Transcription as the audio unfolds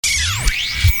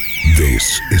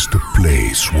This is the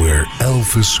place where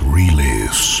Elvis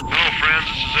relives. Hello, friends.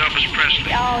 This is Elvis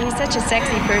Presley. Oh, he's such a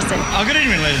sexy person. Oh, good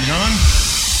evening, ladies and gentlemen.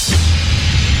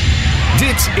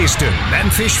 Dit is de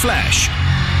Memphis Flash.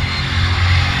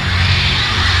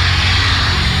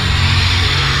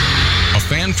 A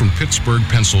fan from Pittsburgh,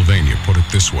 Pennsylvania put it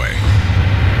this way.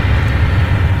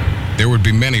 There would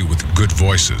be many with good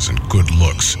voices and good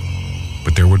looks,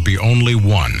 but there would be only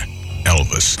one,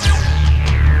 Elvis.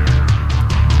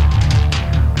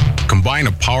 Combine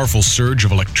a powerful surge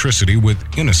of electricity with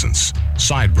innocence,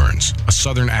 sideburns, a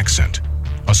southern accent,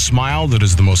 a smile that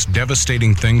is the most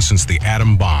devastating thing since the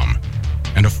atom bomb,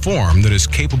 and a form that is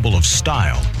capable of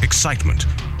style, excitement,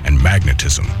 and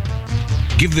magnetism.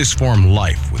 Give this form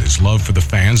life with his love for the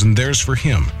fans and theirs for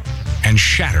him, and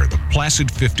shatter the placid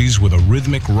 50s with a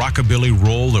rhythmic rockabilly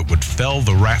roll that would fell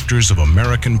the rafters of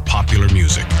American popular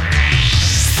music.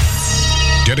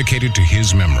 Dedicated to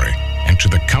his memory and to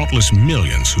the countless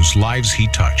millions whose lives he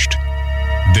touched,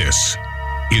 this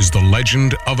is the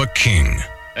legend of a king.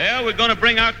 Well, we're going to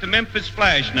bring out the Memphis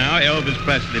Flash now, Elvis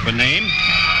Presley by name.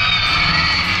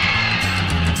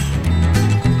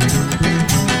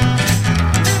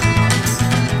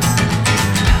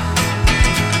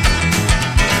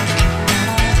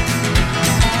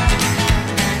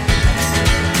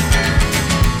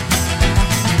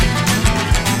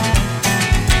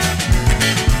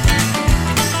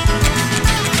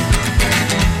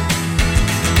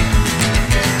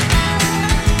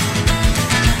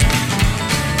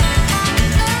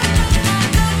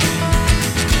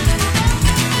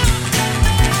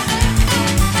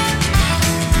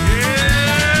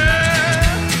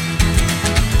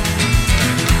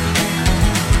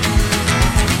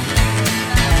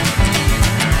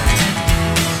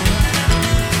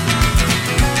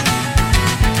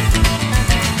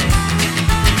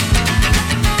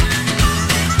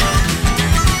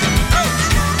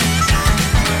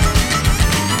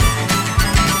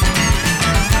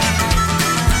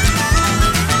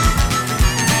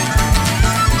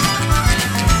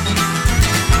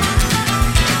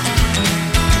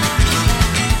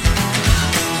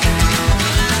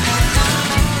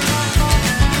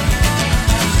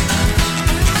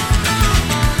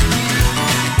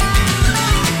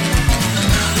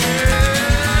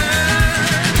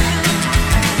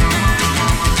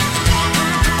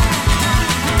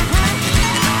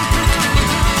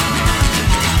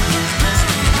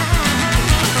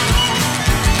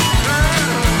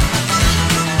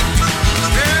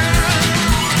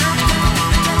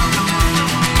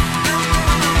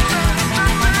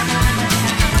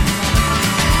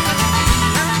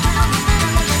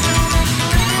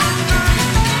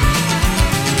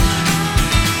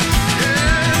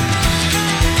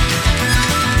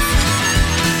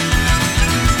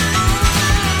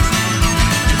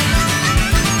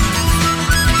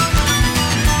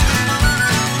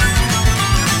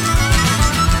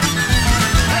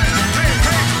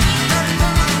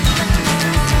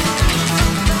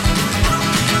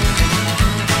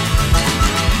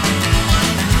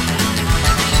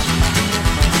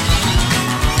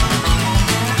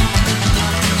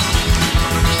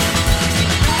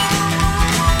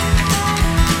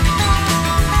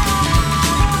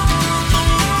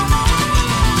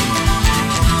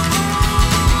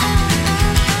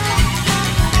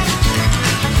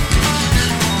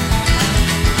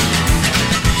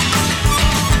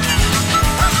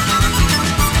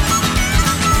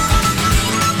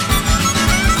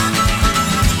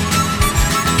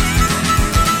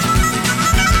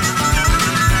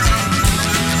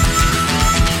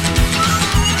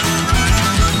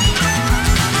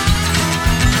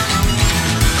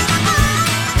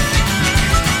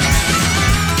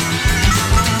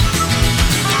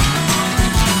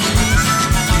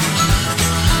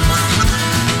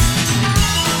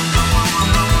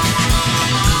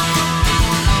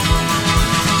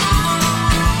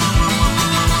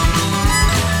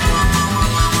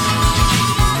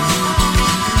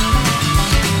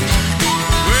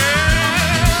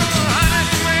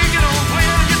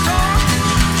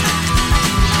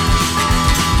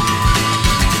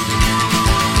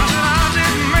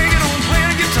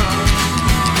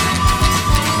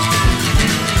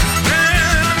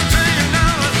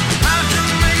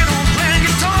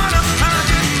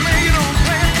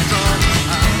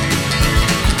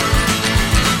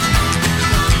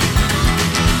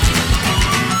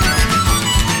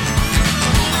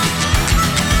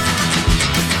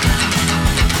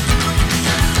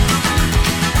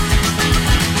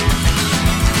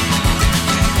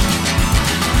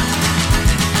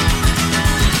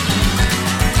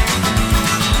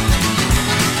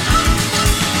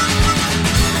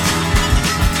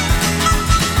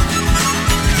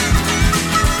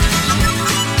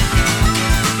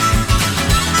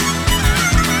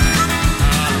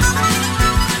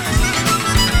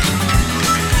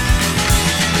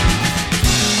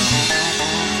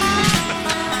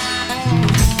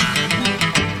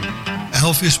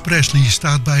 Elvis Presley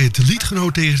staat bij het lied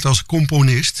genoteerd als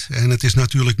componist. En het is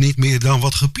natuurlijk niet meer dan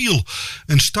wat gepiel.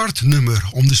 Een startnummer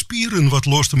om de spieren wat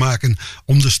los te maken,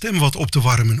 om de stem wat op te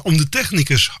warmen, om de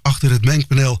technicus achter het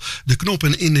mengpaneel de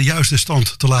knoppen in de juiste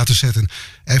stand te laten zetten.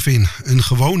 Even een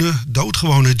gewone,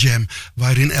 doodgewone jam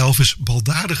waarin Elvis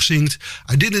baldadig zingt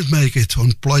I didn't make it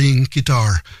on playing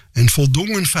guitar. Een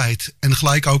voldongen feit en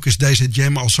gelijk ook is deze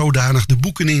jam al zodanig de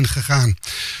boeken ingegaan.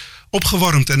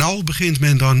 Opgewarmd en al begint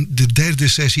men dan de derde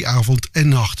sessieavond en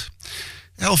nacht.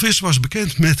 Elvis was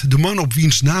bekend met de man op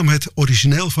wiens naam het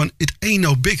origineel van It Ain't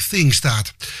No Big Thing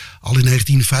staat. Al in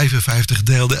 1955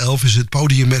 deelde Elvis het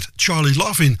podium met Charlie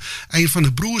Lovin, een van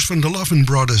de broers van de Lovin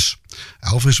Brothers.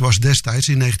 Elvis was destijds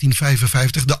in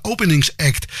 1955 de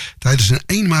openingsact tijdens een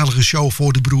eenmalige show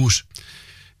voor de broers.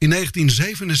 In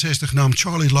 1967 nam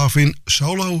Charlie Lovin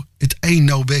solo It Ain't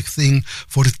No Big Thing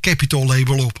voor het Capitol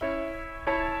label op.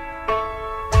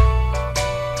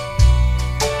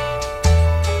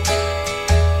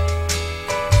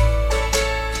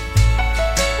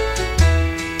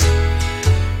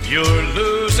 You're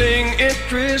losing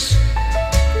interest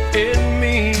in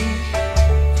me,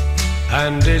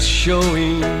 and it's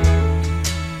showing.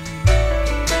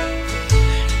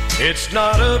 It's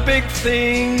not a big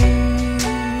thing,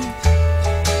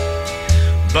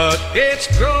 but it's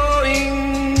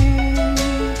growing.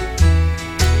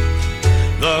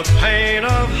 The pain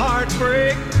of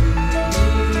heartbreak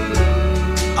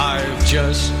I've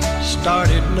just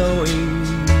started knowing.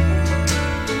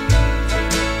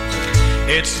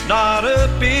 It's not a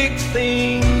big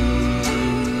thing,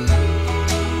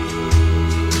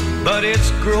 but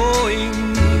it's growing.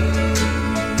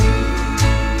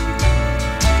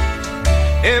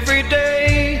 Every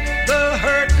day the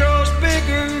hurt grows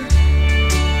bigger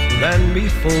than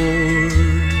before,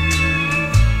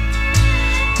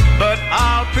 but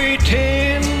I'll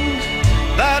pretend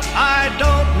that I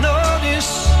don't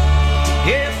notice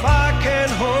if I can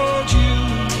hold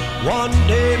you one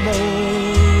day more.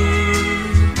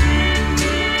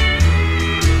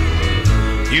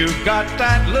 You've got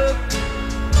that look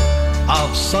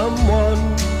of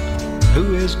someone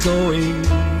who is going.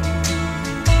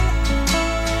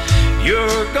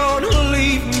 You're gonna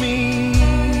leave me,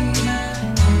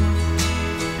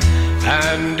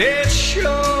 and it's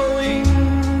showing.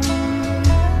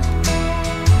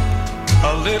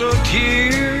 A little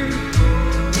tear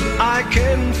I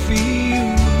can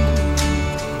feel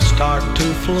start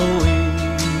to flowing.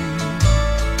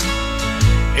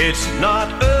 It's not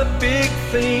a big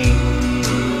thing,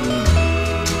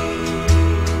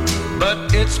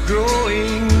 but it's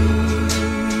growing.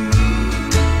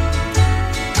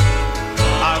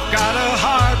 I've got a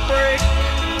heartbreak,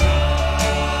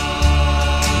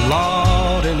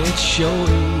 Lord, and it's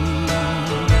showing.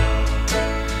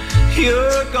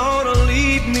 You're gonna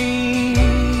leave me,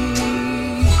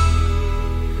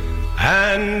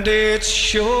 and it's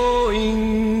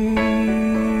showing.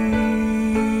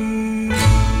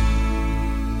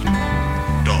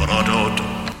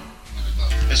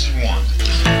 This is one.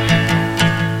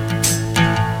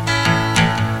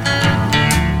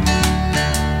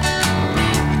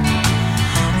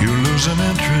 You lose an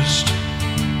interest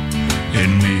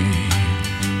in me,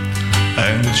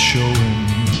 and it's showing.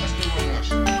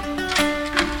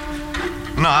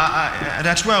 No,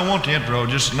 that's where I want the intro.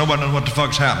 Just nobody knows what the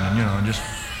fuck's happening, you know. Just.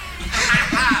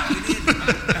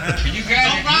 You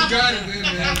got it. You got it,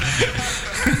 man.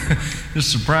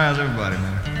 Just surprise everybody,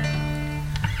 man.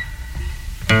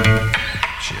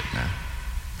 Shit, man.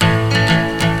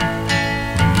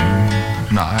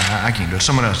 No, I can't do it.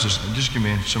 Someone else, just give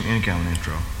me any kind of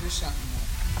intro. Just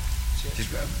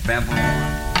bam, 1,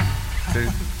 2,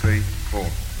 3, 4.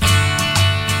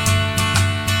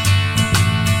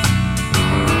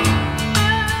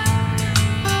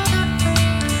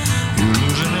 You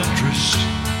lose an interest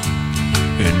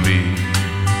in me,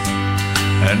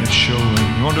 and it's showing.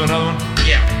 You want to do another one?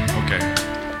 Yeah. Okay.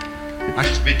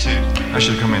 It's bit too. I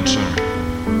should have come in sooner.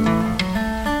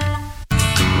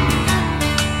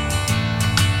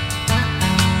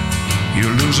 You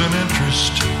lose an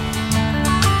interest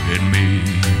in me,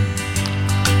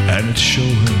 and it's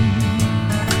showing.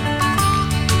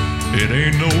 It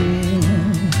ain't no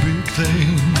big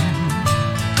thing,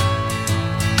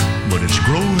 but it's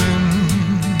growing.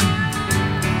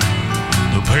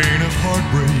 The pain of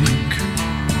heartbreak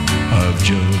I've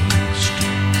just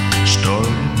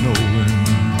started knowing.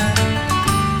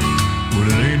 Well,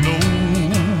 it ain't no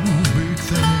big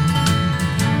thing,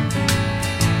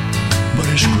 but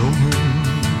it's growing.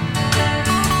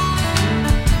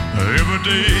 Every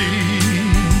day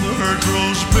the hurt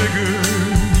grows bigger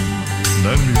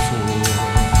than before.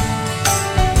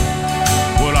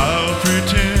 Well, I'll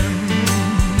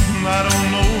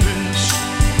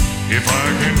If I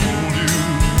can hold you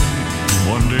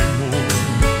one day more,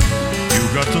 you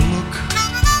got the look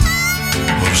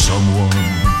of someone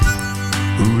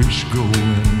who is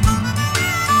going.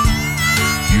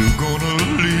 You're gonna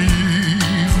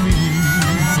leave me,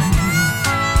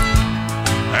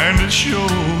 and it's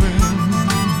showing.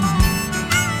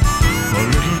 A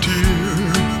little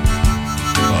tear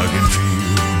I can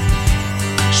feel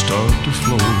start to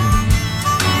flow.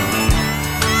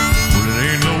 Well, it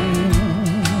ain't no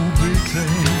big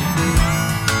thing,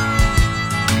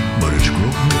 but it's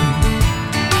growing.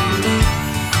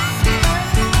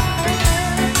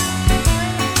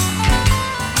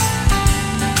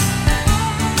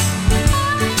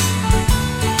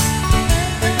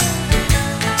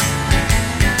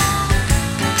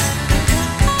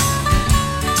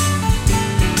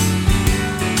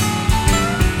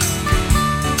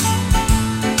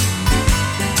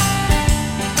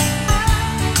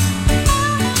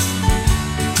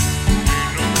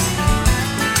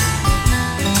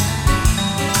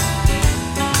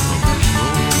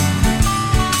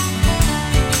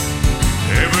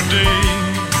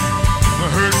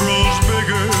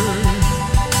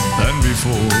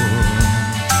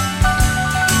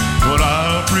 But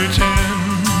I'll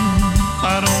pretend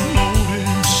I don't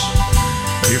notice.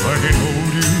 If I can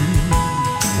hold you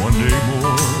one day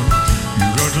more, you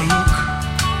got the look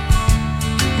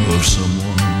of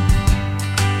someone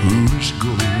who's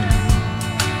going.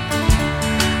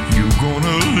 You're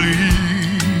gonna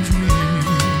leave me,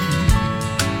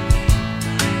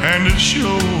 and it's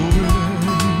showing.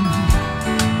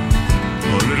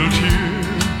 A little tear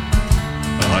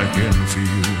I can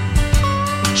feel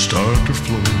start to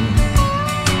flow.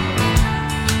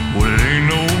 Well, it ain't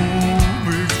no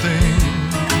big thing,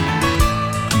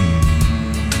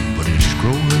 but it's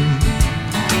growing.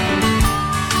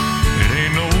 It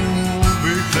ain't no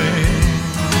big thing,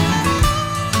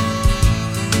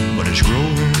 but it's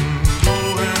growing,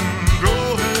 growing,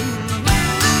 growing.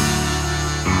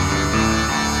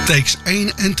 Takes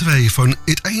 1 en 2 van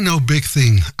It Ain't No Big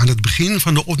Thing aan het begin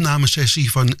van de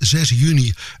opnamesessie van 6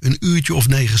 juni, een uurtje of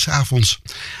 9 s'avonds.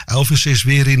 Elvis is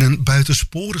weer in een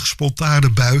buitensporig spontane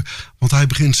bui, want hij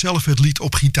begint zelf het lied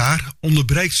op gitaar,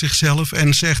 onderbreekt zichzelf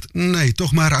en zegt nee,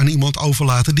 toch maar aan iemand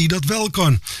overlaten die dat wel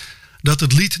kan. Dat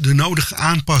het lied de nodige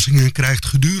aanpassingen krijgt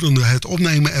gedurende het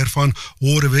opnemen ervan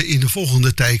horen we in de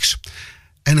volgende takes.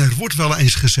 En er wordt wel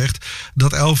eens gezegd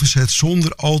dat Elvis het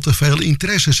zonder al te veel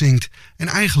interesse zingt. En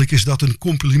eigenlijk is dat een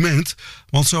compliment,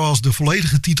 want zoals de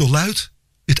volledige titel luidt,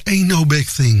 It ain't no big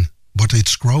thing, but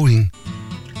it's growing.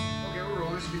 Okay, we're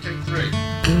rolling. This will be take 3.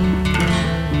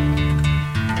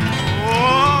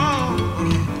 Whoa!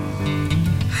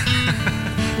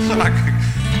 Like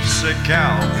a sick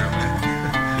cow.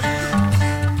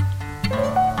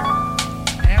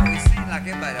 Yeah, we seem like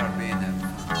everybody ought to be in there.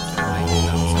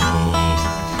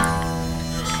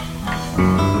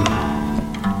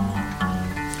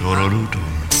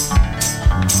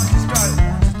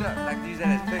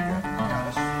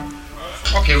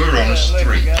 Okay, we're rolling. This is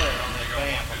 3.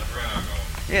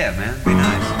 Yeah, man, be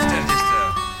nice. Instead of just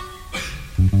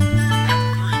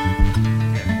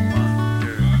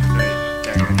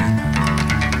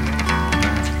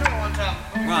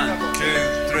One, two,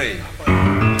 three.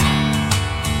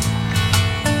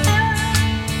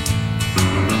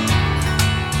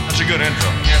 That's a good intro.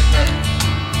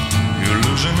 You're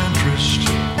losing interest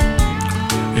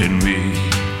in me.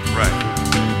 Right.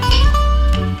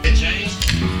 Hey, James.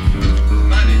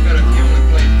 Might be better if you only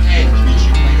play half as much as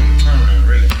you play the turnaround,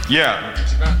 really. Yeah.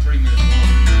 It's about 3 minutes long.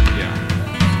 Yeah.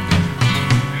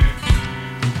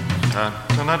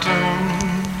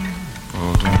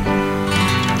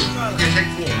 Okay,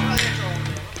 take 4.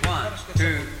 1,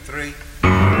 2, 3.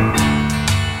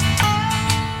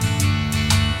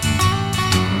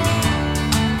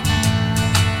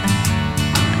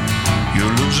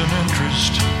 You're losing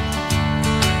interest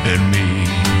in me,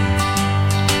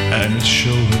 and it's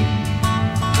showing.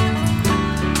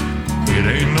 It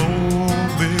ain't no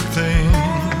big thing.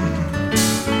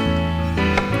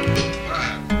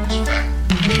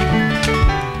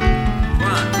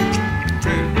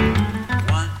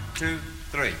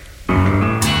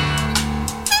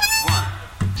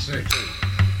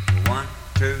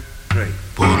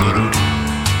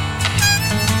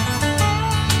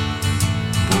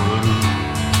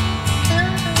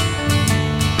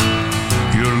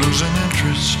 You're losing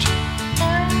interest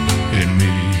in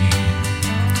me,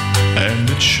 and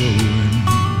it's showing.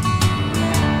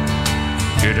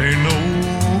 It ain't no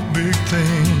big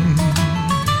thing,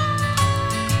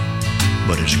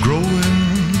 but it's growing.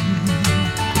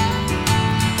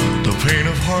 The pain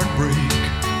of heartbreak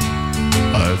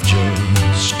I've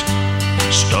just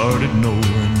started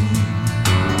knowing.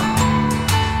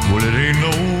 Well, it ain't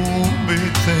no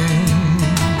big thing,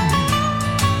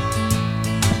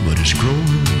 but it's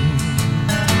growing.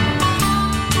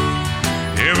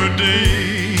 Every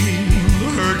day the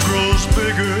hurt grows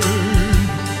bigger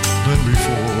than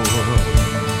before.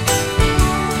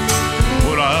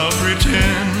 But I'll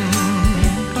pretend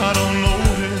I don't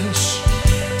notice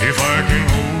if I can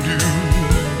hold you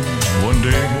one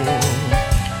day more.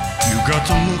 You got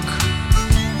to look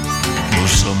for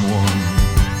someone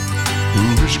who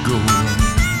is going.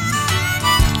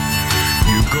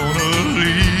 You're gonna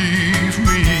leave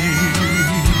me,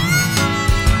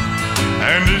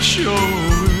 and it's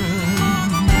showing.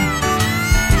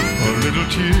 A little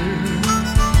tear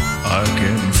I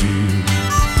can feel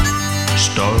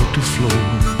start to flow.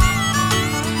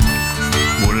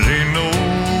 Well, it ain't no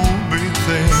big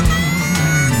thing,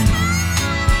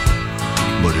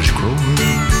 but it's growing.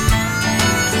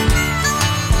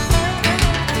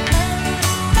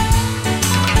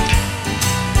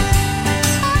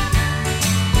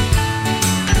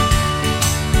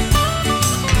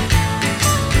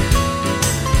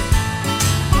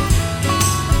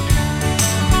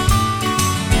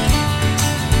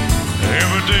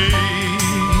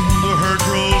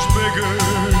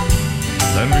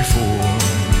 Than before.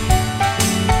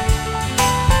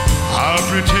 I'll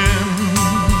pretend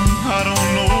I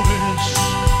don't notice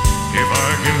if I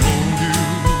can hold you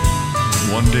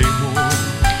one day more.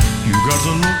 You got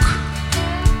the look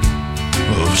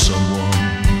of someone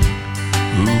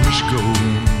who is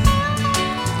going.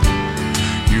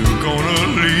 You're gonna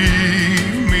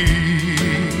leave me,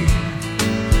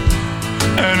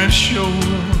 and it's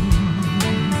showing.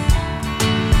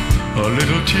 A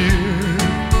little tear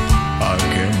I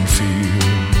can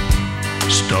feel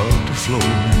start to flow.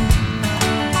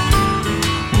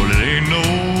 Well, it ain't no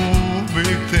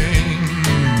big thing,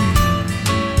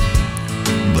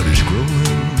 but it's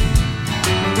growing.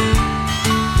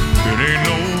 It ain't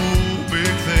no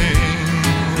big thing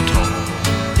at all,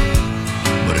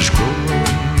 but it's growing,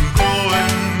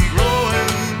 growing, growing.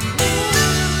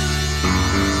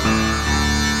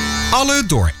 Alle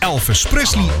door Elvis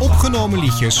Presley opgenomen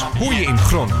liedjes hoor je in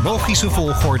chronologische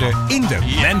volgorde in de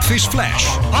Memphis Flash.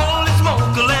 Holy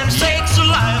smoke, land sakes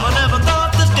alive, I never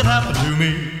thought this could happen to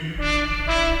me.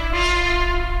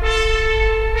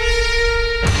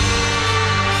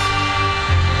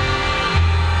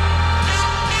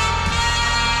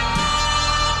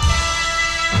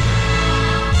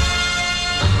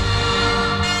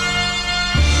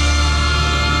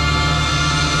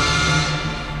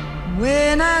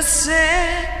 When I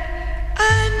said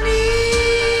I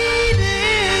needed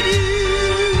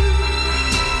you,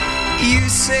 you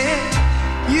said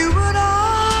you would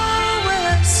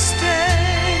always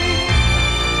stay.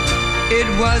 It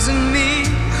wasn't me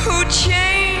who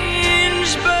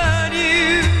changed but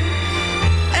you,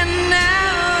 and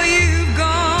now you've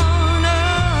gone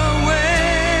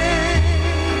away.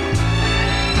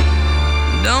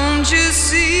 Don't you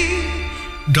see?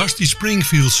 Dusty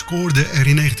Springfield scoorde er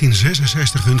in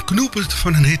 1966 een knoepert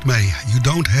van een hit mee. You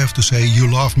Don't Have To Say You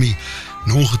Love Me.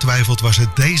 En ongetwijfeld was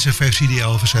het deze versie die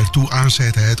Elvis ertoe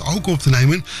aanzette het ook op te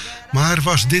nemen. Maar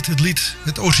was dit het lied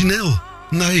het origineel?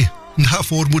 Nee,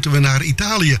 daarvoor moeten we naar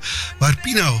Italië, waar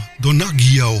Pino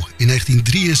Donaggio in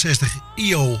 1963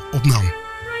 Io opnam.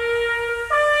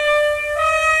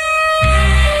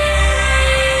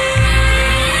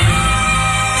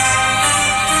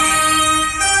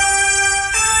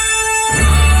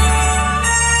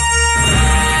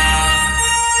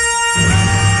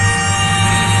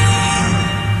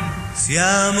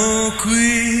 Siamo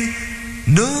qui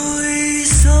noi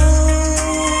soli,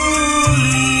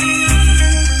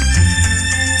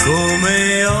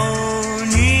 come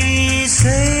ogni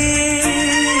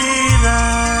sera,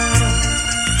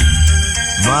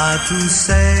 ma tu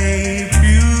sei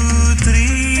più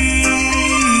triste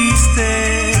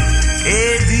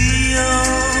ed io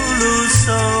lo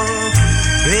so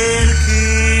perché.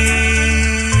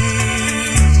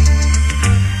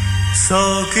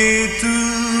 So che tu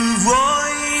vuoi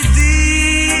dirmi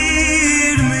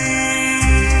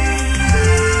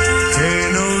che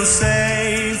non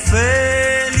sei felice,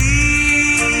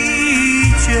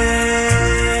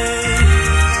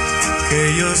 che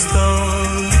io sto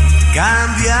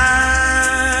cambiando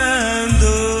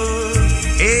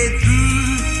e tu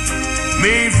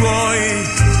mi vuoi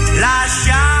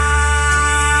lasciare.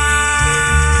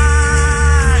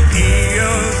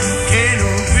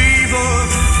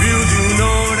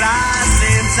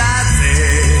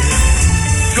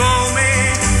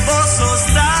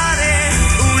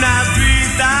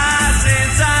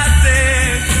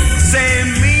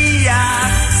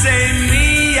 Sei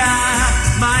mia,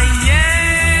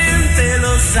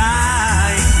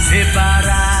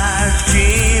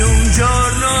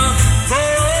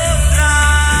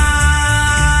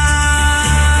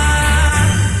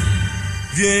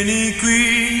 vieni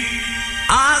qui,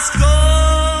 ascoltami,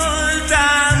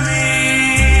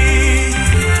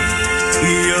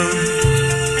 io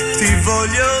ti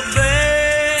voglio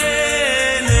bene,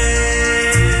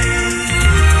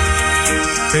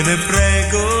 te ne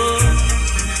prego,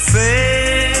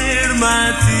 fermati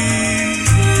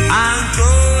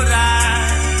ancora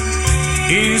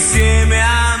insieme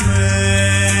a me.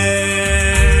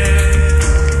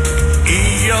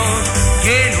 Io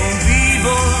che non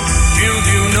vivo più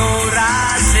di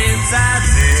un'ora senza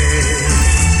te,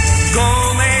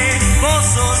 come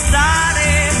posso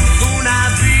stare una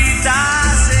vita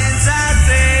senza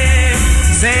te?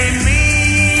 Sei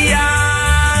mia,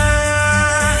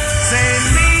 sei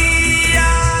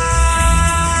mia.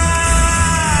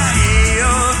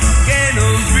 Io che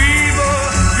non vivo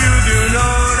più di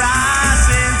un'ora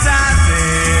senza te,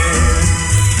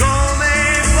 come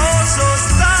posso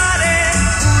stare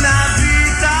una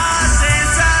vita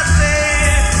senza te?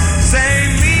 Sei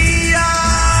mia,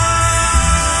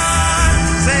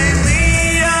 sei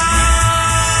mia,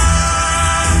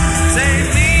 sei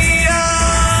mia.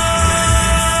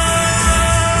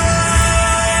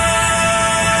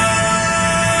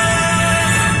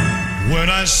 When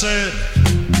I said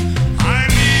I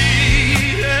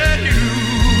needed you,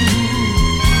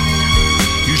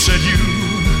 you said you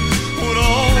would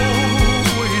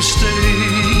always stay.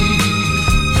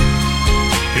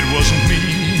 It wasn't me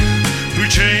who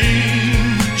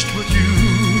changed but you,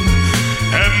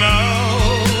 and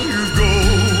now you go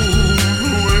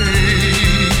away.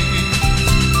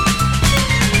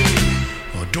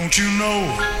 Oh, don't you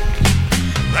know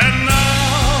that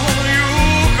now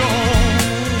you're gone,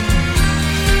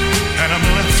 and I'm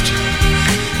left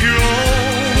here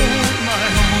on my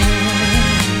own.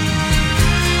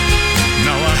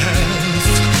 Now I have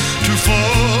to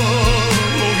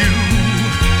follow you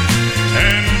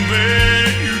and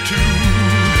beg you to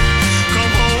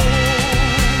come home.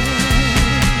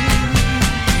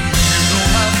 You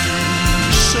don't have to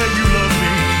say you love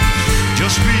me,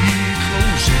 just be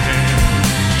close at hand.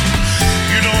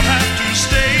 You don't have to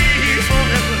stay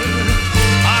forever,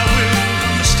 I will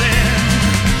understand.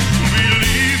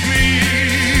 Believe me,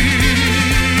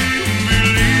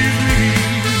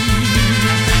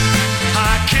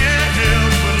 I can't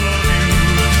help but love you.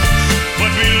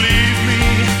 But believe me,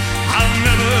 I'll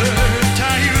never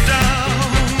tie you down.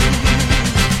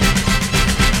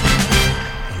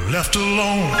 Left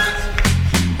alone,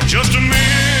 just a memory.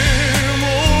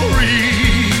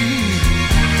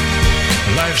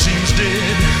 Life seems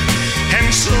dead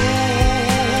and so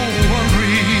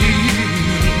unreal.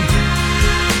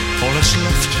 All that's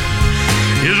left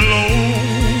is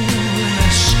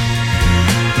loneliness.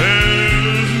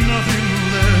 There's nothing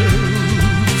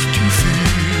left to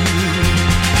feel.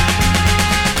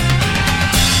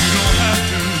 You don't have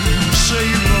to say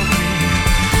you love me,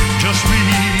 just be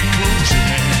close at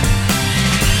hand.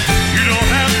 You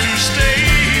don't have to stay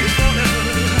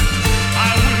forever,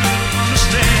 I will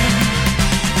understand.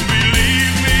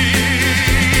 Believe me,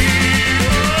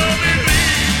 oh,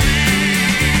 believe me.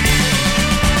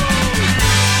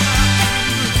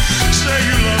 Say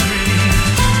you love me,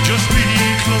 just be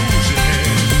close at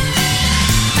hand.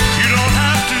 You don't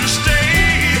have to stay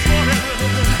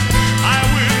forever, I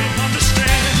will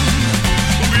understand.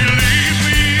 Believe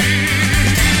me,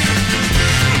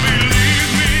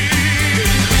 believe me, believe me.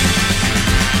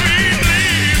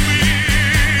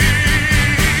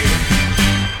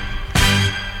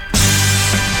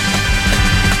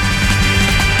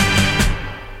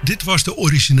 Dit was de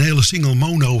originele single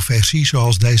mono-versie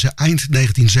zoals deze eind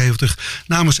 1970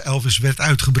 namens Elvis werd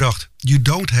uitgebracht. You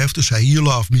Don't Have to Say You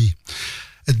Love Me.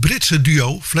 Het Britse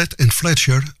duo Flat &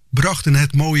 Fletcher brachten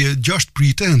het mooie Just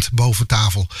Pretend boven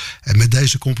tafel. En met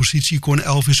deze compositie kon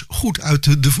Elvis goed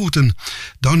uit de voeten.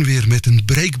 Dan weer met een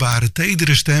breekbare,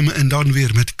 tedere stem en dan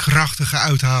weer met krachtige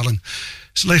uithalen.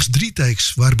 Slechts 3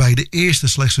 takes, waarbij de eerste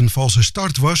slechts een valse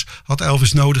start was, had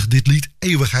Elvis nodig dit lied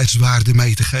eeuwigheidswaarde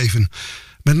mee te geven.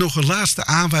 Met nog een laatste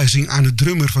aanwijzing aan de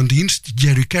drummer van dienst,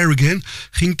 Jerry Carrigan,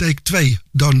 ging take 2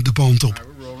 dan de band op.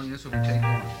 Oh,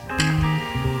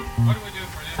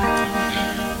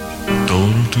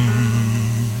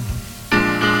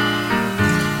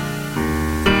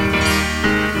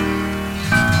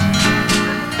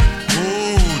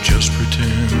 just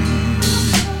pretend.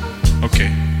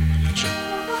 Okay.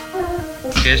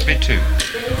 Here's bit 2.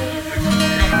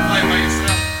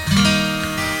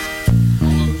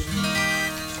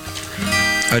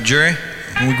 Jerry,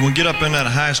 when we get up in that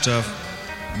high stuff,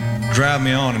 drive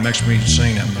me on. It makes me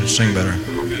sing better.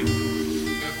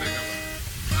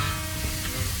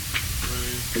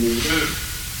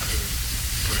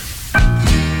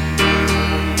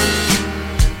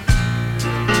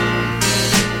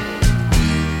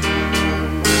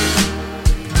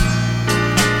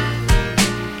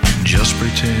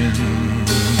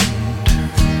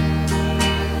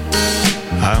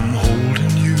 I'm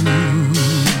holding you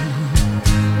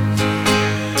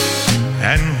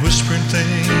and whispering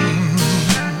things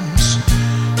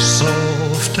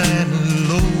soft and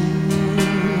low.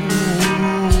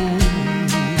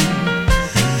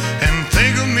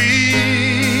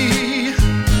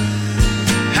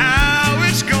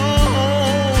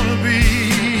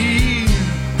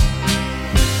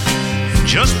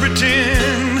 Just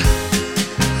pretend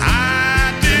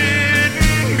I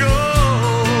didn't go.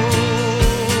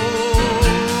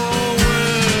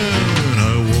 When I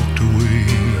walked away,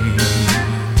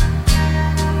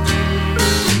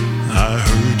 I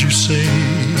heard you say,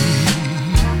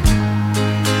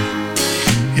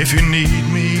 if you need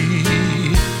me,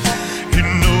 you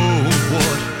know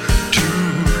what to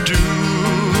do.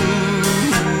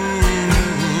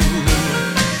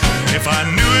 If I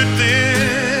knew it then,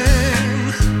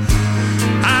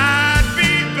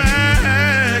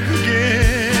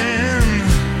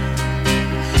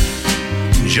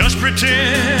 just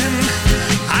pretend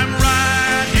I'm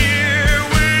right here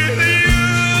with you.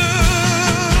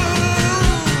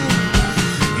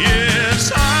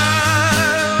 Yes,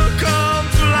 I'll come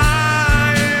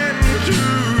flying to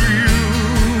you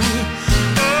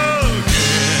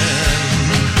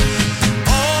again.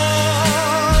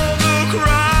 All the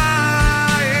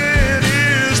crying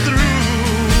is through,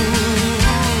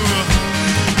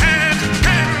 and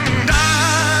I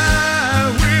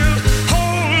will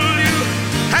hold you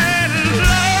and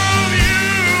love you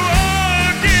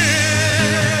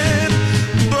again.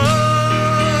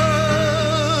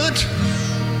 But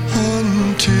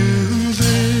until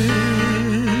then,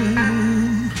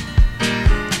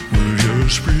 we'll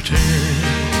just pretend.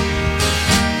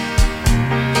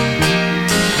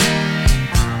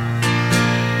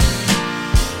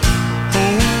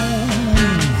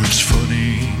 Oh, it's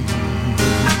funny,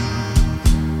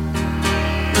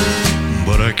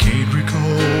 but I can't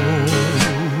recall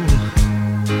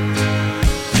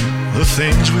the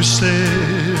things we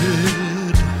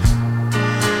said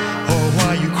or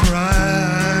why you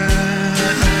cried.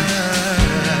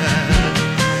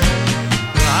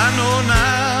 I know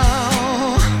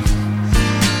now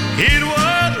it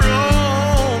was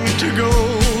wrong to go.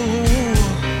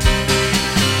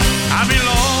 I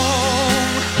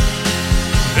belong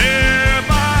there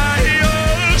by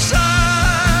your side.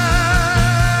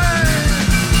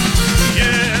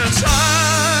 Yes,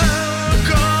 I'll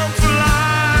come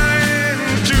flying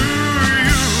to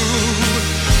you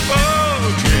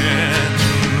again.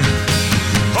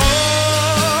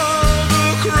 All the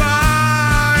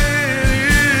crying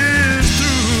is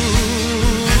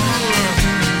through.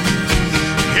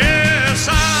 Yes, I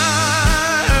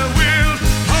will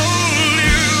hold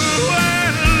you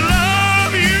and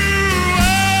love you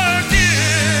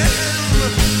again.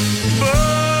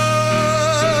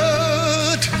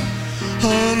 But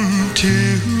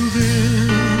until then,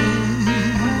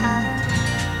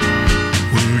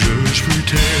 we'll just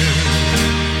pretend.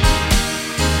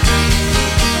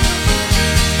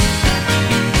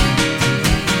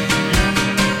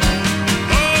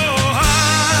 Oh, I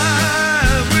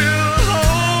will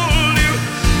hold you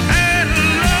and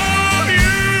love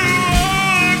you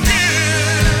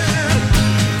again.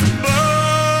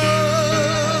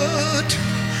 But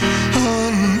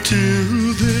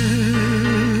until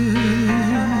then,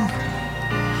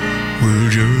 we'll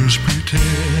just pretend.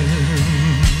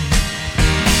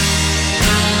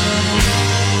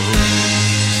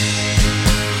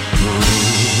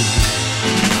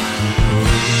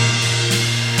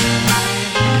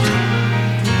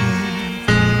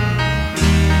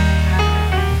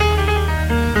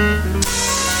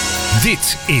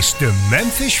 Dit is de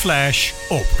Memphis Flash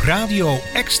op Radio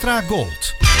Extra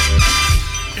Gold.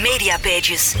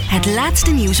 Mediapages. Het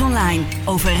laatste nieuws online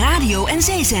over radio- en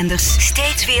zeezenders.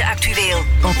 Steeds weer actueel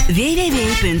op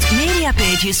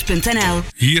www.mediapages.nl.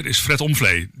 Hier is Fred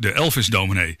Omvlee, de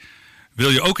Elvis-dominee. Wil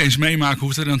je ook eens meemaken hoe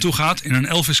het er aan toe gaat in een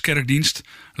Elvis-kerkdienst?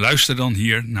 Luister dan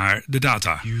hier naar de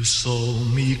data. You saw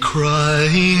me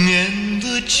crying in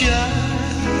the child.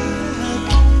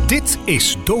 Dit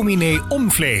is dominee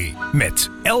Omvlee met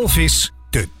Elvis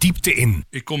de diepte in.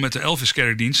 Ik kom met de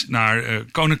Elvis-kerkdienst naar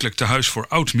Koninklijk Tehuis voor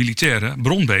Oud-Militairen,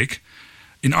 Bronbeek,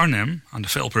 in Arnhem, aan de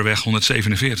Velperweg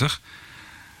 147.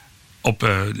 Op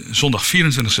zondag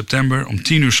 24 september om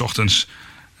 10 uur 's ochtends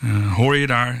hoor je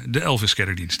daar de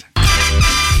Elvis-kerkdienst.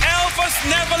 Elvis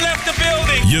never left the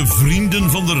building. Je vrienden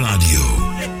van de radio.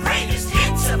 The greatest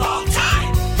hits of all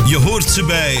time. Je hoort ze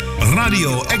bij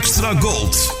Radio Extra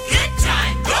Gold. Good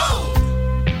time gold.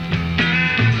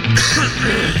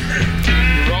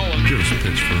 Give us a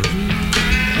pitch for it.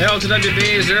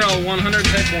 LTWB 0100,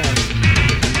 take one.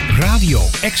 Radio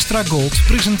Extra Gold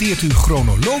presenteert u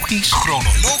chronologisch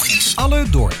alle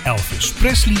door Elvis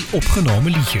Presley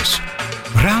opgenomen liedjes.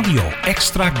 Radio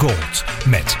Extra Gold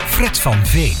met Fred van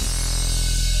Veen.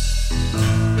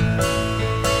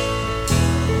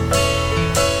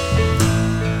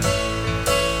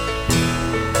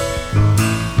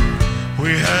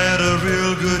 We had a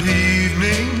real good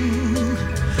evening.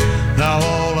 Now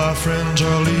all our friends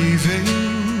are leaving.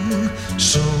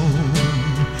 Soon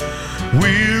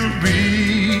we'll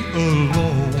be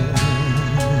alone.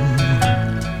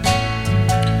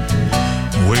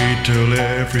 Wait till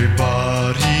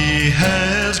everybody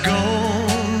has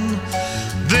gone,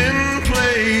 then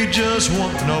play just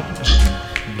one. Nope.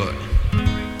 Blood.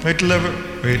 Wait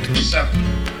till seven.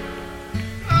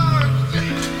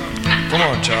 Come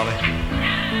on, Charlie.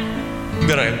 We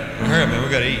gotta hurry up, man. We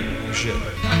gotta eat. Oh, shit.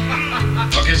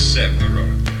 Okay, 7. We wrote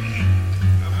it.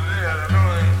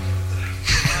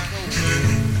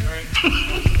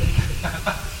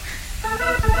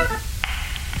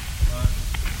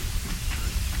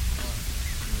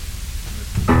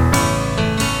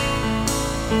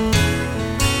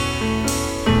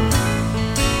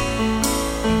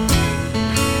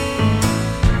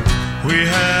 We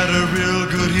had a real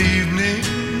good evening.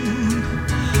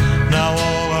 Now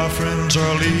all our friends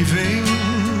are leaving.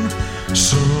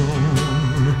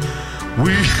 Soon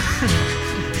we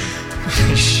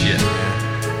shit, man.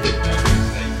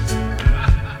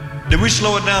 Did we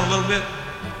slow it down a little bit?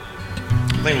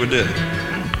 I think we did.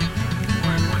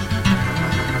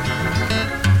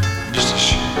 Just a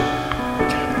shit.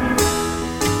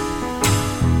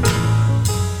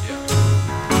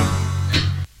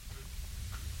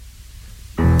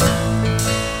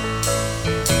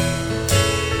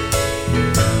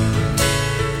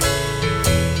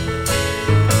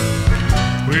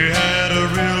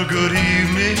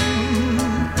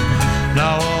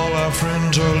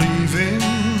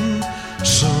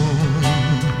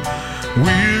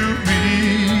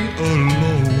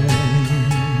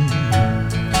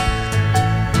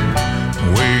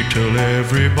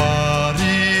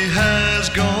 Everybody has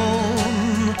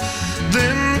gone,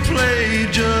 then play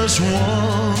just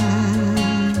one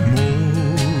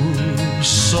more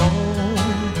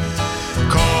song,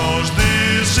 'cause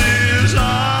this is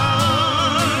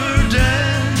our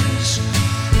dance.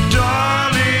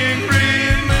 Darling,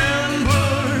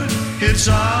 remember, it's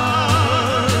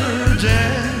our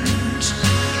dance.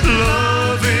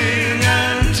 Loving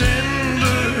and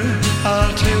tender,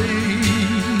 I'll take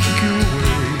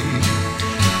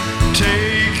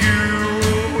you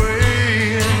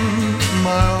away in my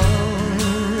arms.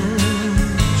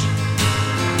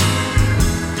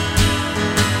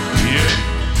 Yeah.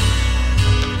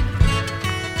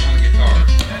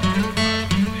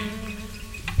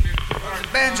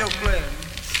 Banjo player.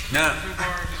 No.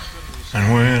 And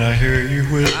when I hear you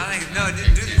with, I think no, it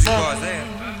didn't do the 2 bars there.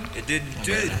 It didn't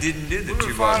do the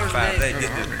 2 bars 5 there.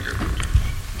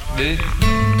 Did it?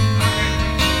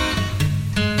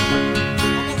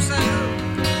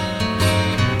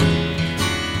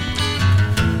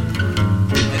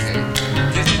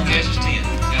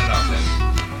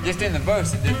 Just in the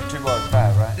verse, it did the 2 bars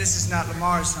 5, right? This is not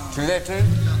Lamar's song. True that too?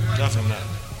 Definitely not.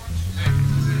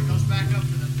 It goes back up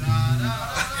to the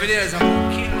da-da. If it is, I'm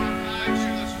gonna kill it.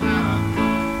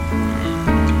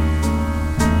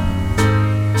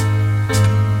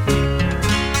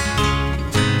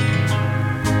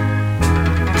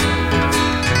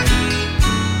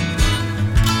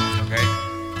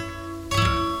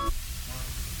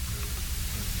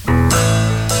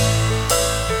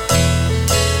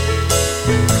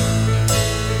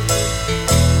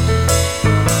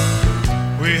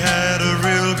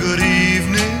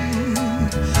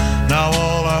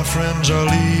 Friends are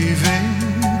leaving.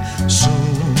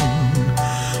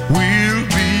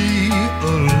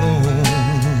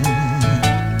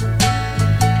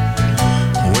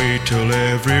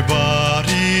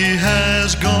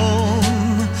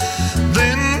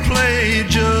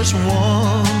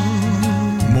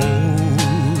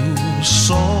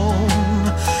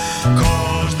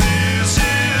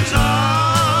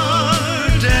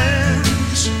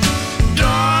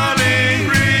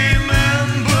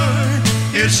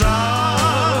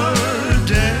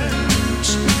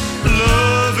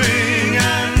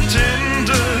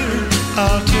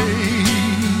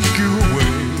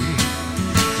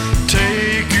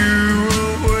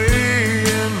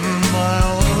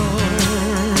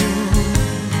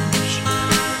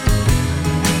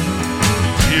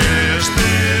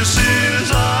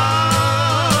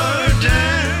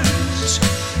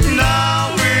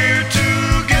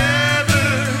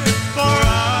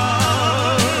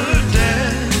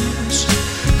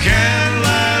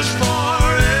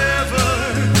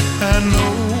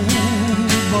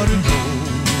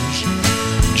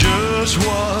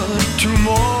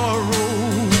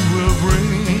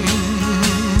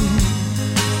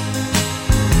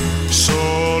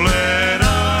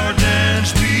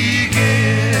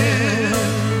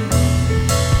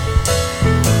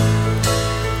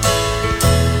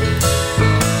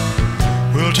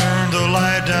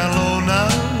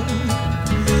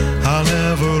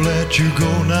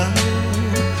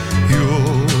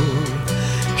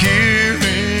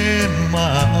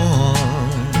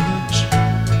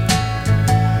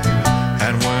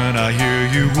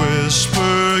 you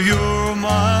whisper you're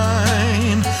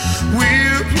mine,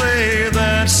 we'll play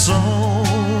that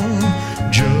song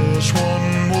just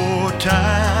one more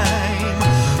time,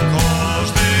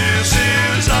 'cause this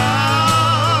is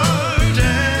our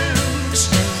dance.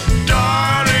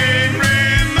 Darling,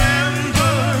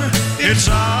 remember, it's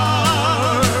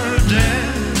our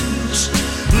dance.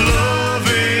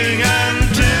 Loving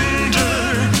and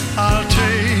tender, I'll take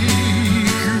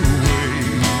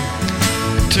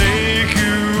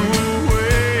you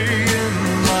away in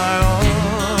my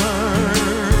arms.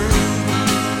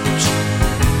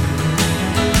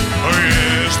 Oh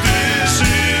yes, this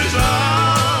is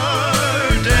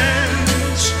our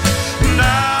dance.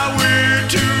 Now we're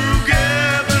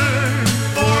together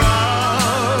for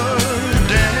our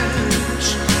dance.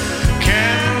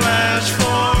 Can last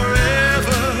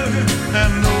forever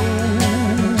and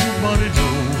nobody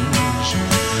knows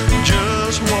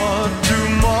just what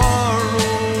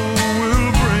tomorrow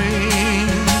will bring.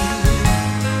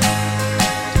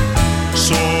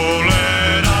 So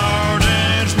let our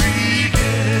dance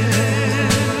begin.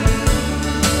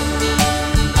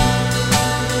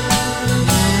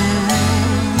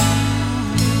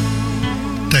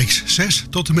 Takes 6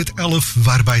 tot en met 11,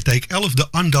 waarbij take 11 de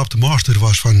undubbed master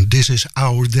was van This Is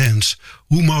Our Dance.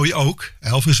 Hoe mooi ook,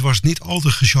 Elvis was niet al te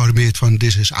gecharmeerd van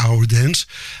This Is Our Dance.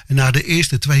 En na de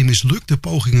eerste 2 mislukte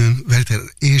pogingen werd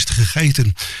er eerst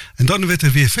gegeten. En dan werd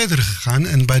er weer verder gegaan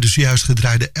en bij de zojuist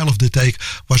gedraaide 11e take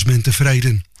was men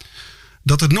tevreden.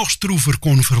 Dat het nog stroever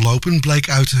kon verlopen bleek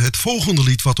uit het volgende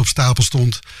lied wat op stapel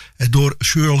stond. Het door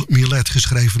Shirley Millett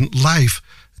geschreven Live.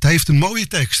 Het heeft een mooie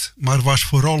tekst, maar was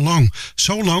vooral lang.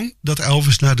 Zo lang dat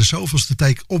Elvis na de zoveelste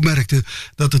take opmerkte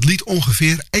dat het lied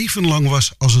ongeveer even lang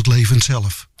was als het leven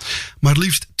zelf. Maar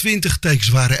liefst 20 takes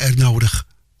waren er nodig.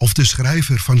 Of de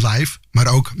schrijver van Live, maar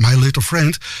ook My Little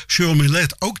Friend, Shirley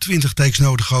Millett, ook 20 takes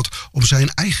nodig had om zijn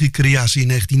eigen creatie in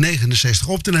 1969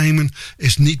 op te nemen,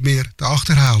 is niet meer te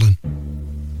achterhalen.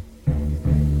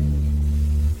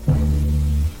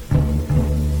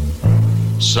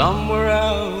 Somewhere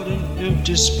out in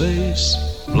empty space,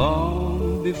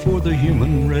 long before the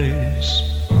human race,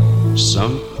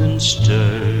 something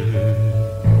stirred.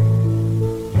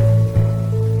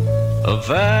 A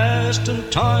vast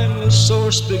and timeless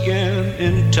source began,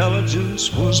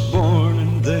 intelligence was born,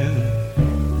 and then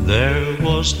there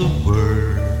was the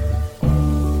Word.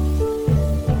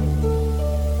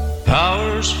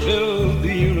 Powers filled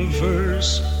the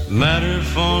universe, matter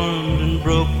formed and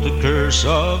broke the curse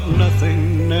of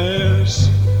nothingness.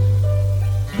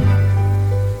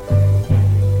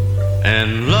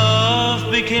 And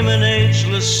love became an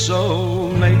ageless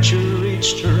soul, nature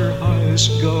reached her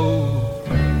highest goal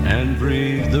and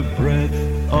breathed the breath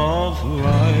of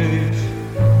life.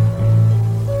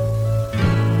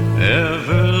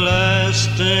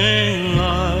 Everlasting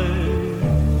life.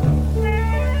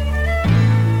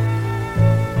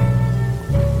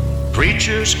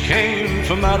 Preachers came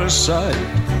from out of sight,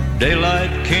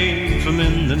 daylight came from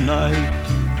in the night,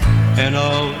 and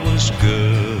all was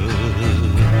good.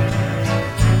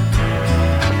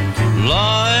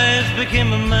 Life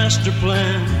became a master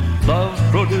plan, love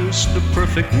produced a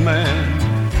perfect man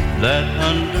that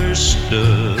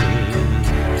understood.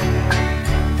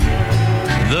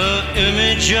 The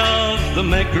image of the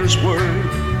Maker's word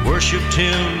worshipped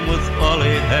him with all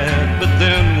he had, but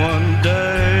then one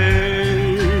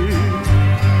day,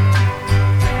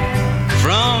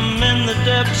 from in the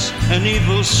depths an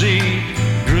evil seed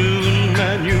grew and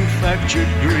manufactured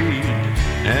greed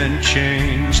and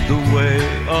changed the way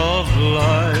of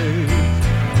life.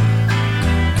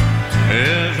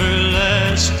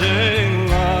 Everlasting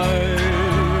life.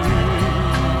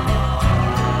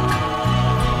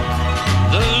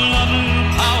 The loving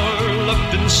power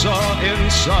looked and saw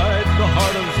inside the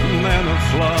heart of man of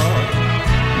flawed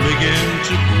begin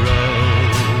to grow.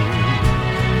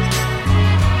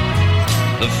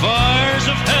 The fires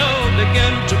of hell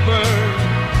began to burn,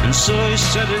 and so he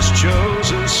sent his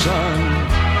chosen son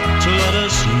to let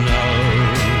us know.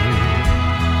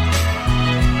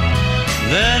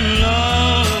 Then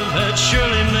love had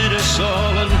surely made us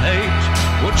all, and hate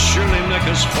would surely make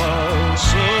us fall.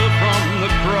 So from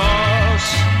the cross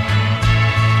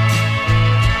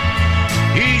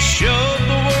he showed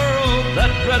the world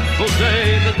that dreadful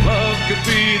day that love could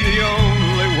be the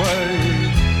only way,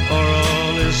 or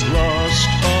all is lost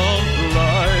of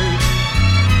life.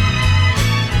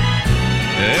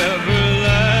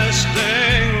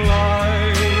 Everlasting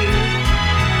life.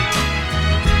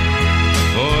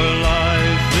 For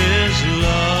life is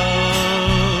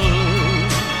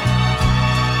love,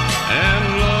 and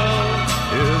love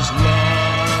is life.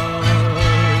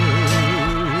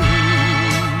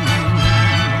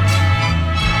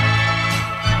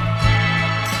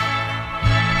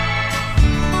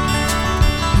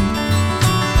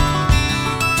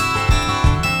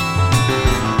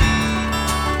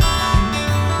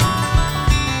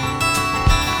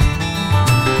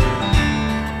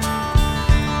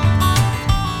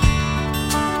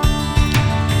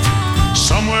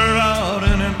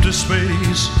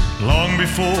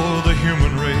 before the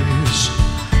human race,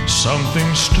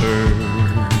 something stirred.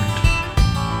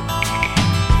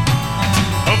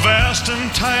 A vast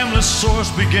and timeless source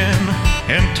began,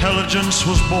 intelligence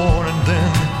was born, and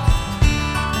then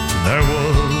there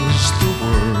was the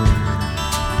word.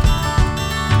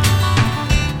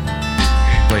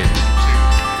 Wait.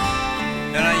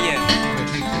 No, not yet.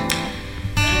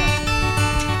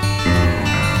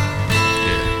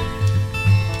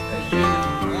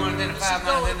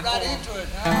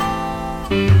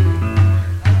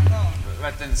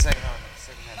 Right then, the second half.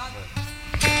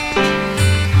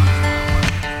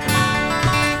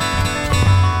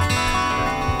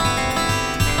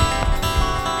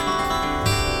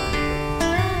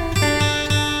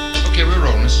 Okay, we're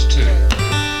rolling. This is 2.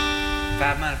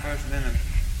 5 minor first, and then a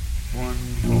 1,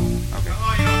 4. Okay.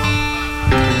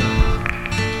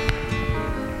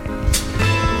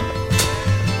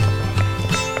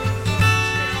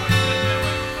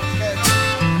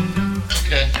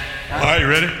 Okay. All right, you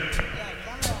ready?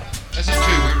 This is 2. We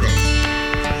roll.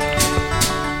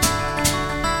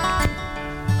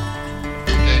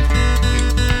 Okay.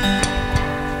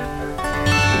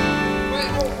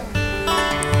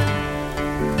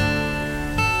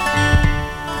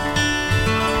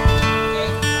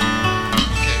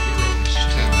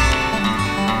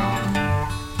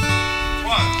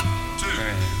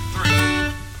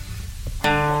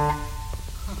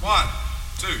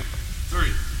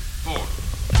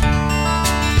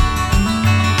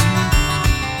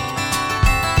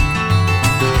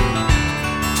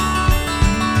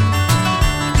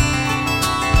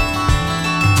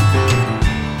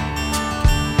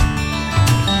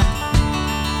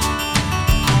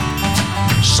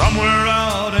 Somewhere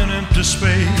out in empty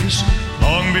space,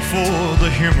 long before the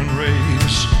human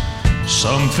race,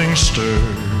 something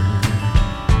stirred.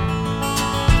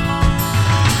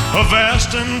 A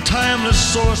vast and timeless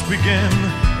source began,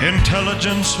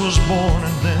 intelligence was born,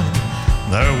 and then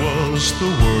there was the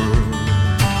word.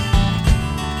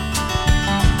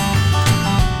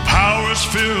 Powers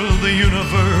filled the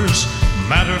universe,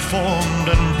 matter formed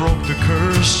and broke the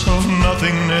curse of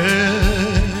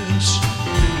nothingness.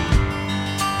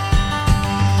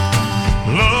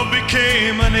 Love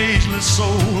became an ageless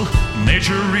soul,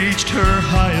 nature reached her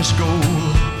highest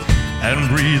goal and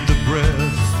breathed the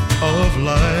breath of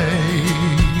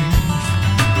life,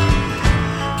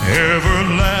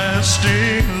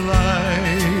 everlasting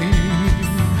life.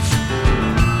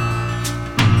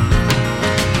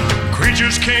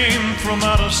 Creatures came from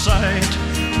out of sight,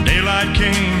 daylight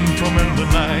came from in the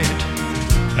night,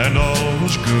 and all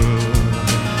was good.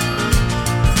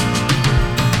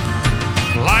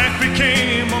 Life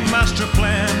became a master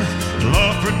plan,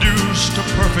 love produced a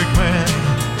perfect man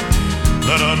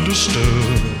that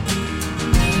understood.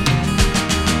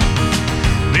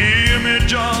 The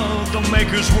image of the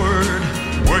Maker's word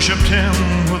worshipped him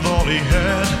with all he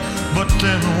had, but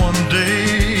then one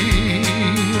day,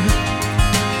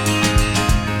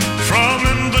 from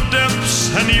in the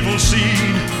depths an evil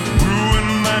seed grew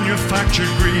and manufactured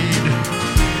greed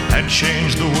and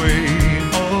changed the way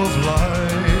of life.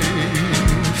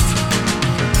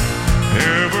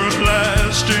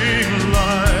 Everlasting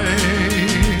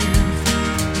life.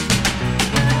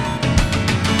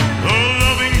 The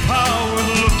loving power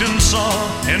looked and saw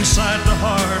inside the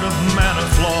heart of man a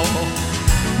flaw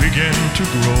began to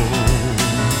grow.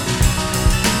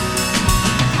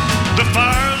 The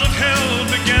fires of hell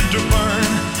began to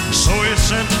burn, so he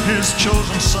sent his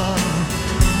chosen son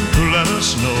to let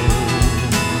us know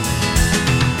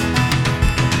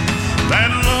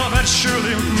that love had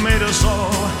surely made us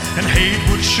all, and hate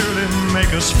would surely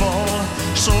make us fall.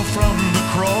 So from the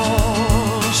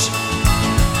cross,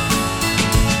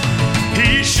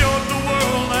 he showed the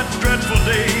world that dreadful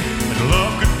day that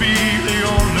love could be the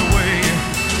only way,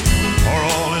 or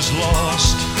all is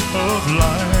lost of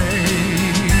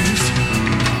life.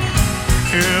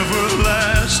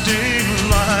 Everlasting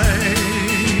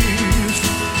life,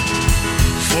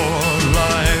 for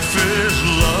life is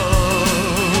love.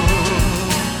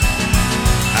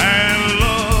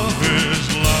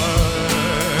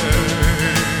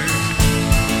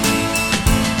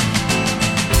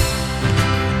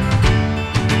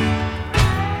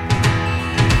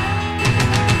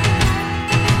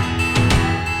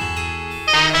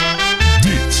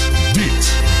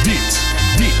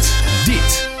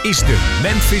 Is de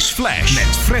Memphis Flash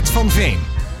met Fred van Veen.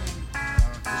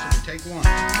 Take 1.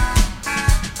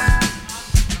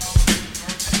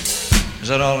 Is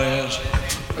that all it is? I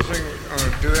think we're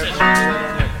going to do it on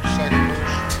the second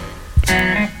verse.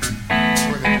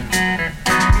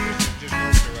 Just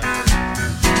go through it.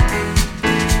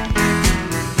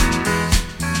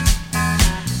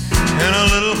 In a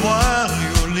little while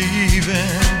you're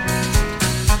leaving,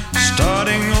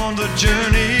 starting on the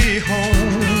journey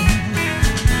home.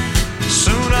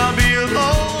 Soon I'll be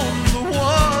alone, the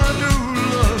one who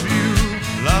love you,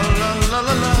 la la la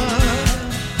la la.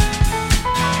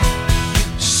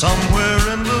 Somewhere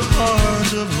in the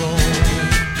heart of Rome,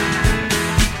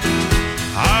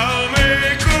 I'll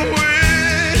make a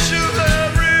wish of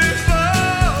every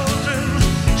fountain,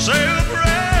 say a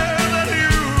prayer that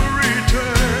you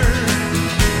return.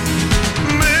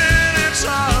 Minutes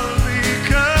I'll be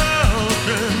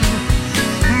counting,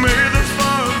 may the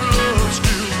fire of love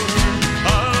still burn.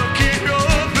 I'll keep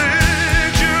your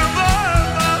picture by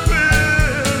my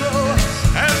pillow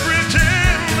and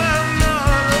pretend I'm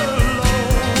not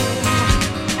alone.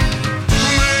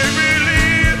 Make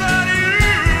believe that you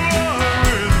are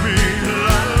with me,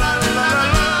 la la la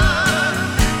la,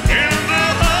 in the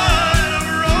heart of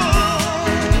Rome.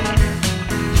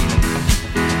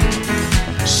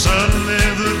 Suddenly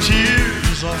the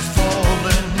tears are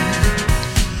falling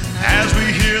as we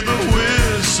hear the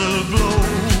whistle blow.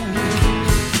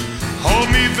 Hold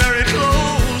me very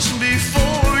close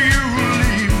before you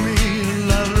leave me,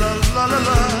 la la la la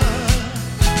la.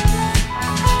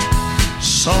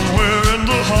 Somewhere in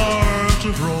the heart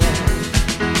of Rome,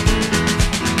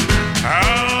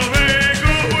 I'll make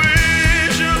a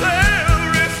wish of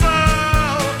every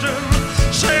fountain,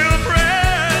 say a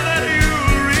prayer that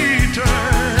you'll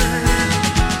return.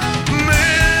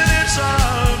 Minutes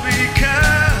I'll be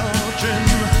counting,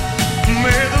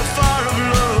 may the fire of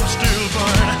love still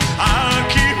burn. I'll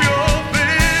keep your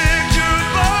picture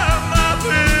by my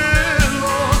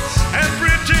pillow and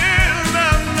pretend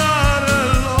I'm not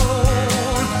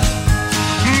alone.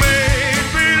 Make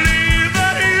believe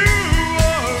that you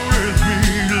are with me,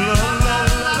 la la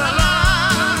la la la,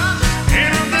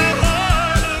 in the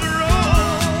heart of Rome.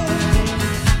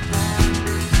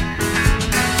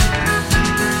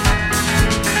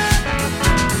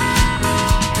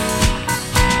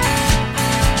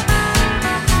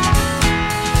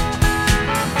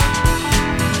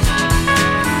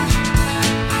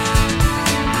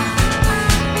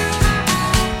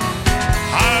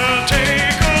 I'll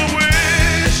take a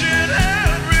wish in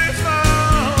every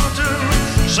fountain,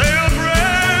 say a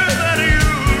prayer that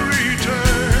you'll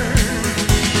return.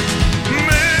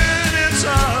 Minutes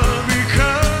I'll be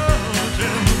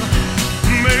counting,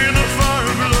 may the fire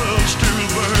of love still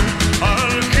burn.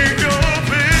 I'll keep your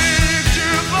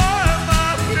picture by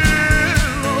my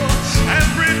pillow and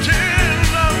pretend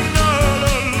I'm not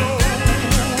alone.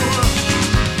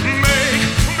 Make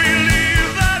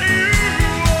believe that you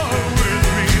are with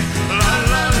me, la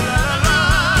la la la,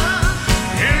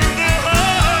 in the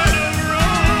heart of Rome.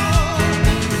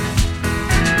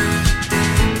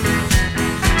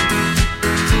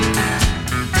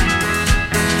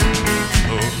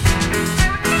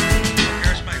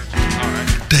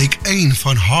 Take 1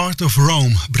 van Heart of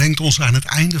Rome brengt ons aan het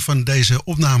einde van deze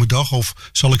opnamedag, of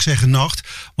zal ik zeggen nacht.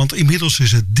 Want inmiddels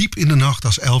is het diep in de nacht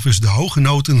als Elvis de hoge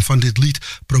noten van dit lied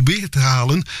probeert te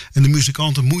halen en de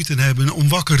muzikanten moeite hebben om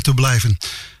wakker te blijven.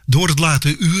 Door het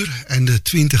late uur en de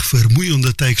 20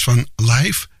 vermoeiende takes van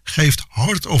live geeft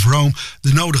Heart of Rome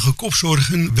de nodige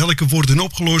kopzorgen, welke worden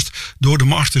opgelost door de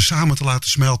master samen te laten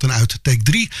smelten uit take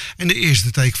 3 en de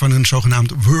eerste take van een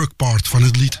zogenaamd workpart van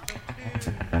het lied.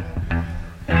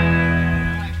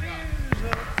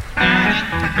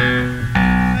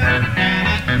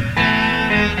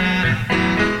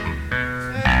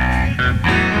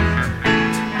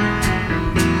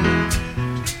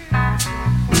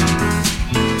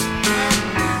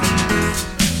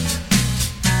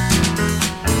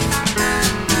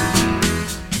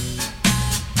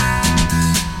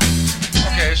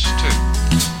 Okay, this is 2.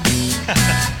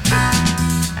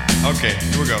 Okay,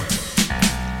 here we go.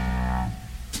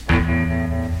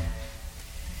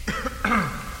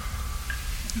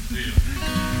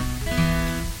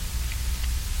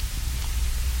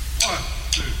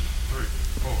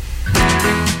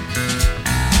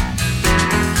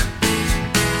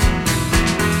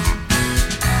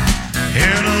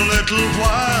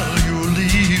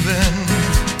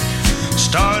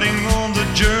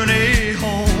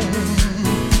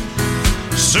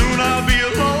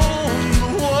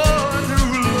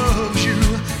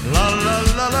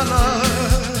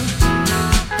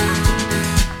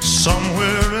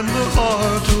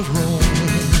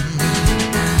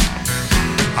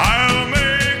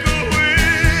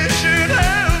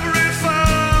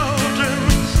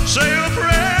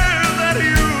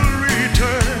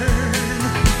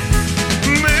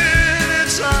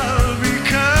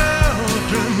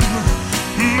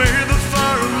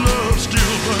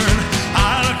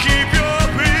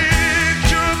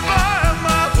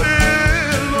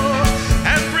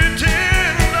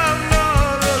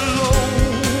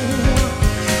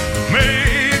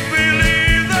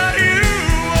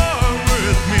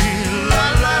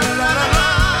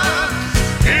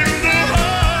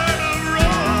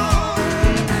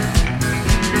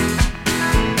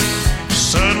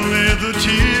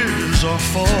 tears are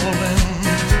falling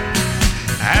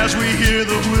as we hear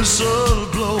the whistle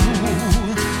blow.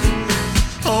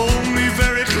 Hold me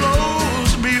very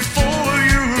close before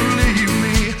you leave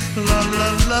me. La la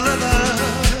la la la.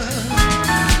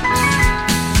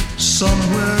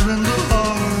 Somewhere in the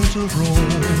heart of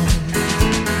Rome,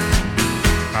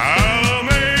 I'll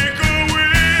make a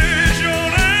wish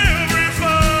on every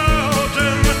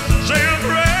fountain, say a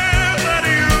prayer that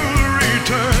you'll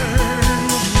return.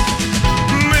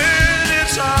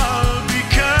 Minutes I'll be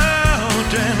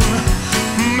counting,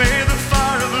 may the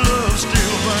fire of love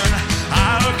still burn.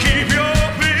 I'll keep your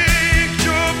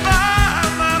picture by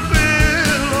my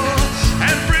pillow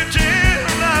and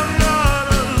pretend I'm not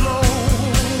alone.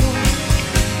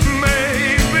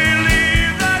 Make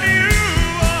believe that you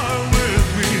are with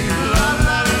me, la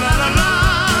la la la la,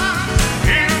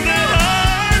 in the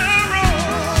heart of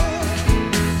Rome.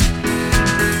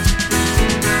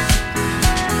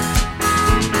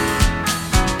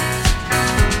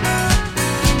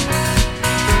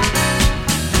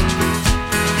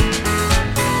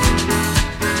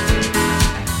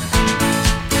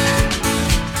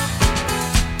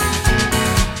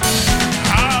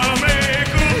 I'll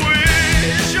make a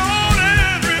wish on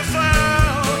every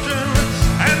fountain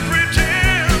and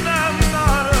pretend I'm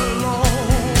not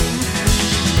alone.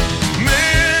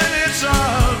 Minutes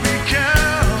I'll be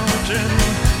counting,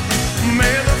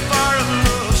 may the fire of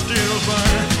love still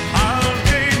burn. I'll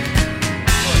keep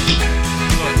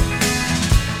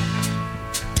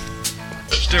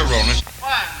Still rolling. 1,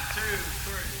 2,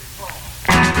 3, 4.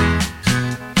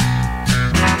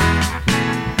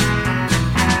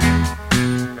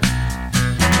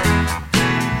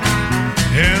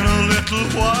 In a little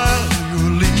while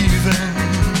you're leaving,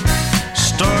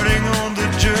 starting on the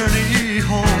journey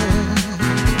home.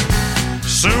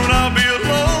 Soon I'll be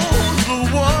alone, the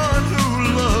one who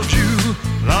loves you,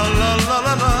 la la la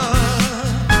la la.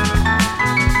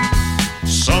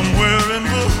 Somewhere in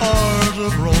the heart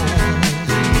of Rome,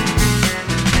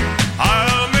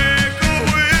 I'll make a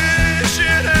wish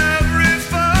in every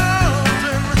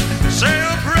fountain, say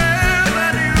a prayer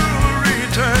that you'll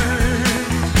return.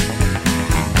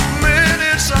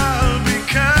 Minutes I'll be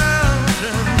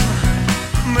counting,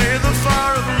 may the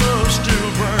fire of love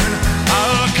still burn.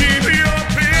 I'll keep your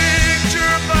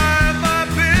picture by my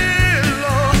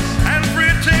pillow and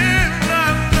pretend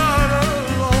I'm not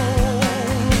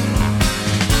alone.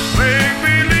 Make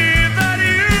believe that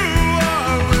you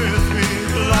are with me,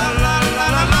 la la la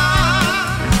la la,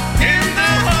 in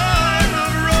the heart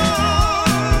of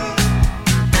Rome.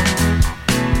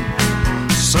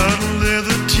 Suddenly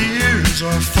the tears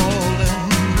are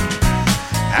falling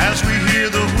as we hear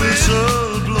the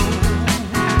whistle blow.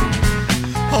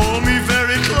 Hold me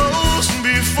very close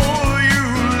before you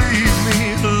leave me,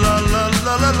 la la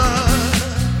la la la.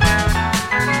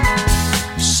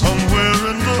 Somewhere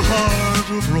in the heart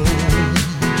of Rome,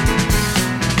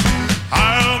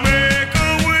 I'll make a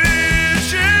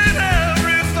wish in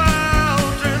every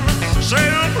fountain, say a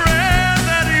prayer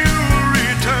that you'll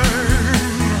return.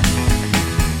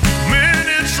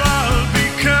 Minutes I'll be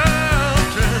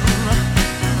counting,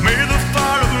 may the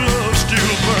fire of love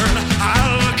still burn.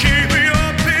 I'll keep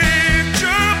your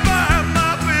picture by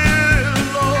my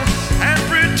pillow and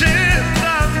pretend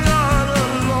I'm not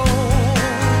alone.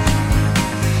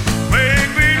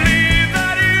 Make believe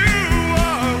that you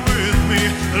are with me,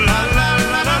 la la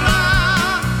la la la,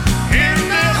 in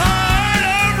the heart of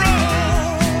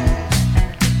Rome.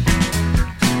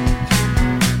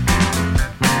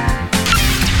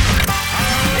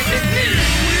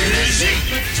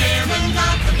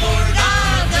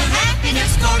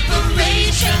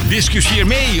 Discussieer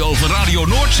mee over Radio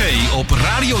Noordzee op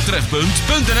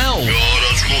radiotrefpunt.nl. Ja,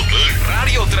 dat is goed, hè?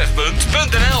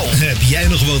 Radiotrefpunt.nl. Heb jij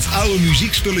nog wat oude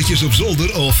muziekspulletjes op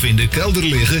zolder of in de kelder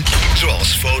liggen? Zoals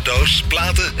foto's,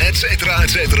 platen, etcetera,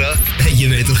 etcetera. En je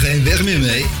weet er geen weg meer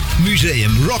mee?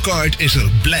 Museum Rock Art is er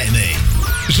blij mee.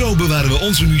 Zo bewaren we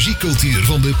onze muziekcultuur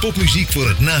van de popmuziek voor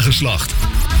het nageslacht.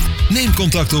 Neem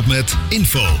contact op met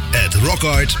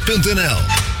info@rockart.nl.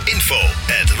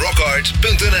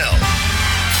 info@rockart.nl.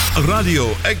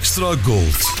 Radio Extra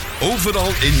Gold.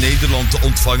 Overal in Nederland te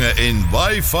ontvangen in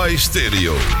wifi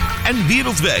stereo. En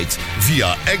wereldwijd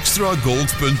via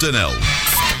extragold.nl.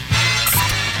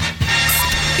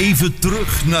 Even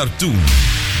terug naar toen.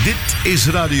 Dit is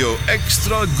Radio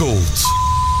Extra Gold.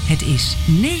 Het is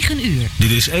 9 uur.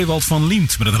 Dit is Ewald van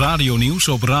Liemt met het radionieuws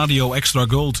op Radio Extra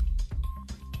Gold.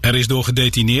 Er is door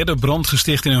gedetineerden brand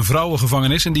gesticht in een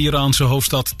vrouwengevangenis in de Iraanse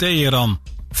hoofdstad Teheran.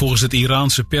 Volgens het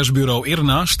Iraanse persbureau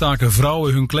IRNA staken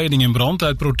vrouwen hun kleding in brand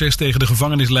uit protest tegen de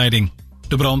gevangenisleiding.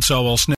 De brand zou al snel